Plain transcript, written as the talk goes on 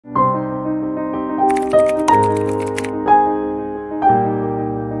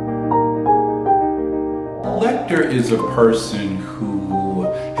Collector is a person who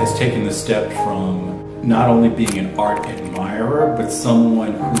has taken the step from not only being an art admirer, but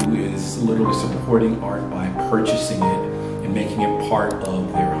someone who is literally supporting art by purchasing it and making it part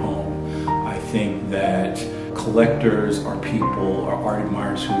of their home. I think that collectors are people, are art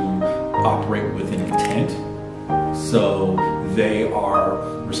admirers who operate with an intent. So they are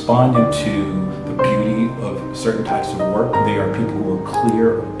responding to the beauty of certain types of work. They are people who are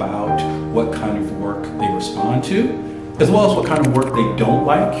clear about what kind of work they respond to, as well as what kind of work they don't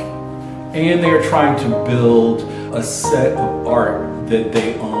like. And they are trying to build a set of art that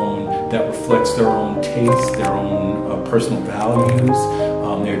they own that reflects their own tastes, their own personal values.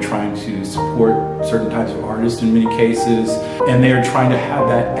 They're trying to support certain types of artists in many cases, and they're trying to have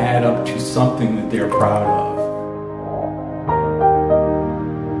that add up to something that they're proud of.